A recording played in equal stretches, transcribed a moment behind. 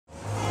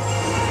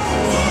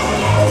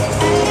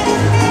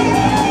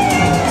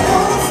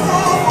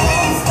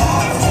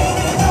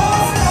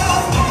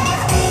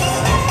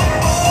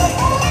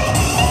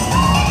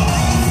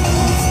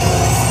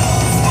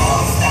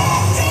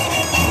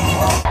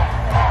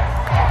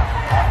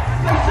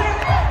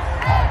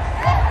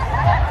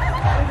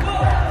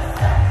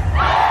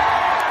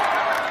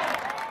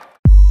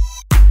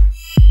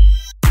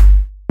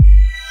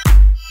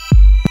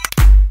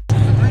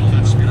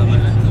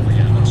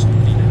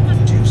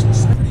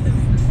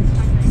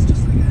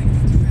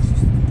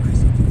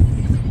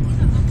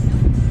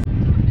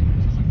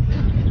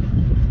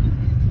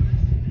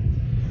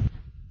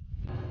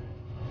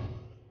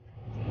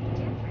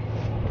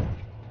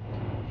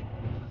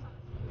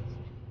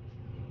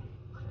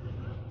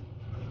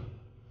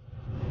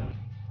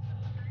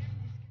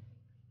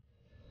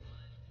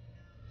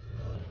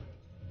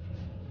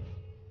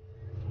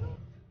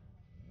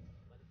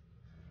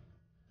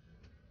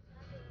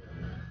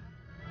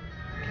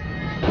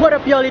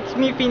up y'all, it's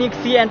me Phoenix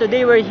C, and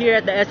today we're here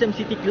at the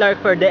SMCT Clark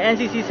for the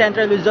NCC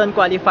Central Luzon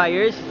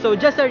Qualifiers. So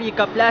just a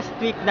recap, last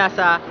week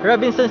nasa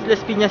Robinsons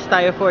Las Piñas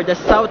tayo for the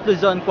South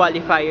Luzon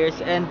Qualifiers,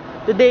 and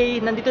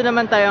today nandito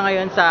naman tayo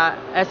ngayon sa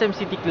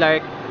SMCT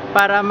Clark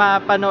para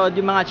mapanood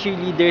yung mga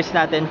cheerleaders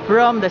natin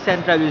from the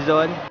Central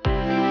Luzon.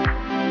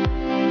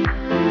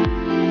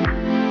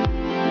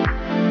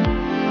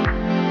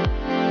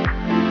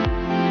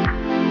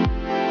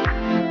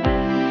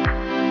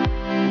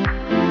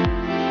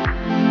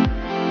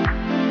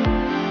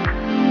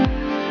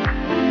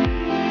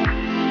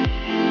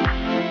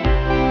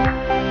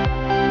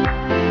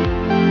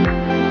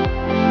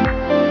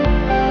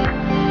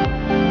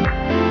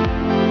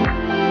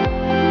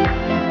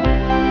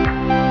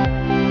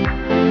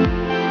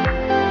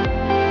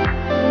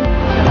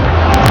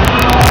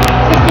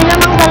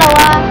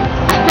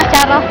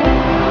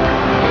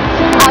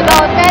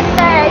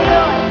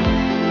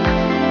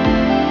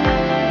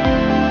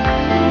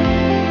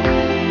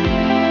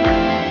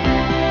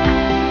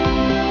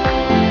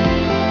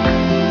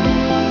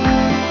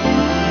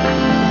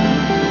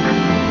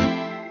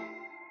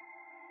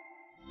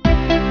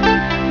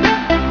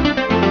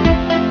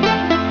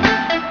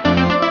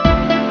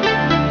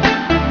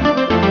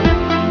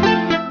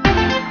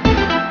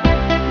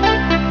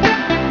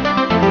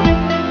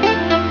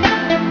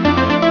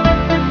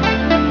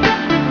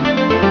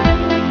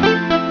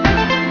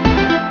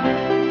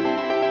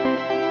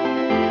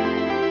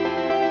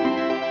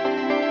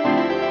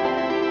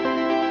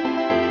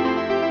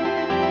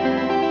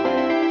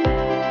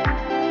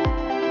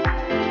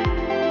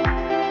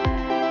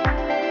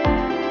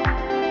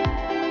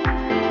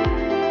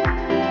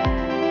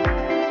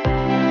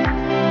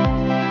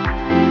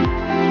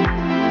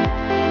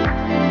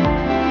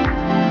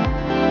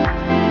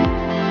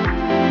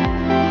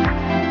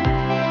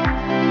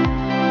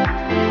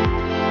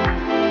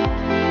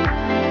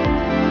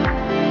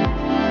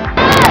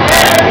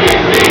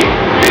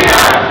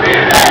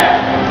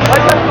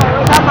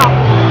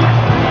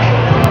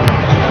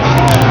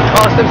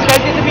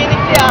 Subscribe to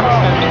Phoenix C, ah!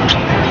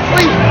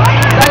 Uy!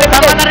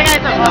 Tama na rin nga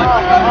ito!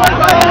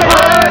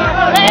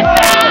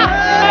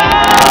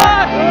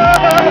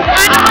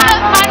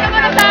 Paano mo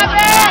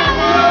nasabi?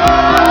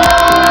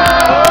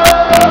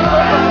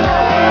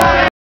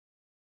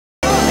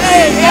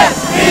 Ingat!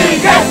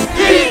 Ingat!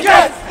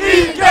 Ingat!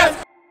 Ingat!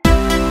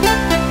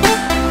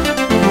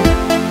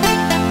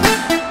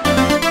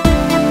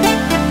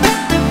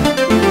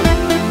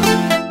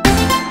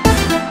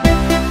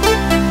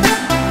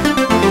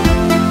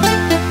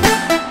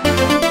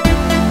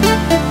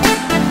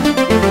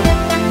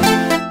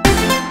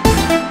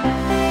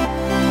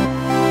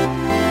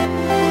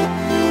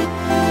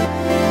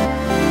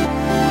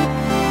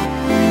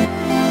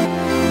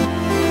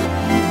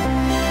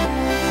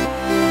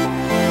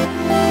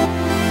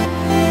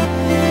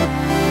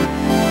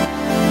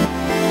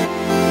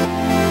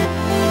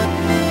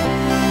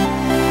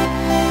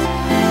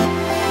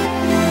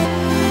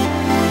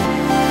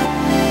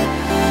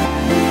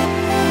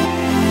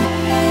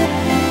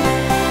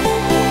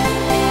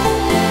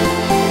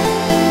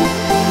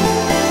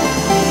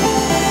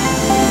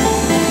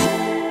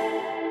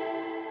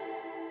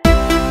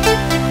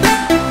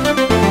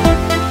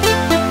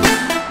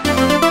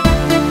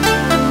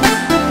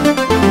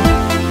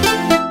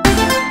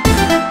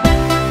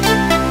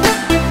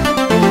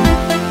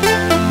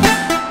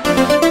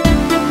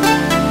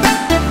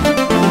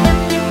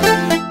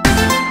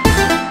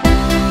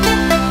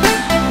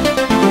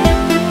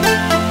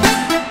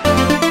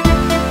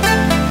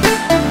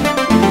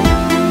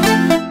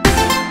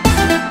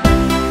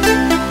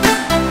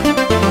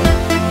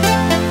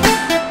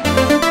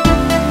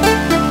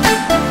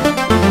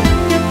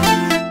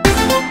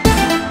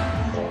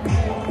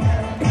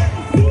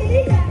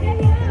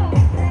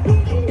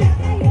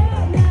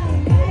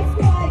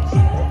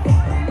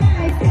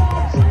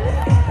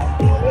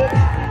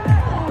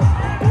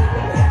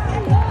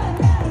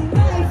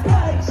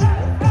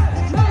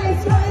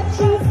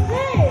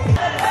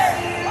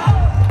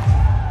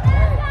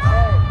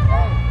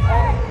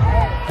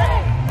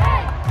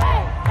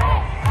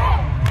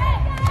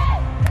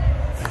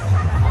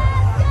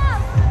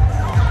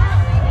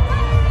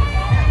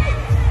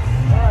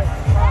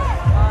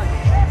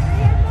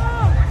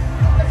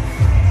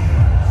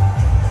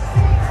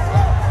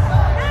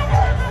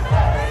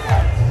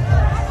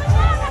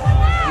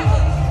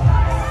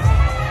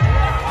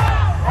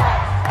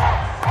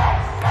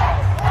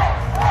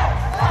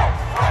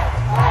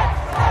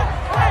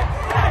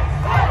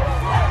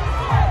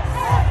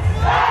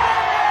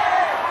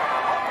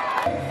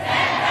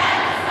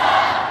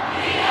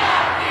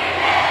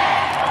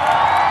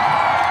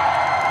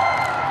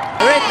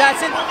 Alright, that's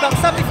it. Thumbs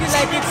up if you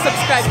like it,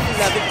 subscribe if you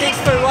love it. Thanks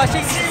for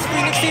watching. This is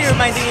Phoenix C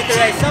reminding you to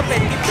rise up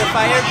and keep the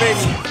fire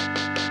burning.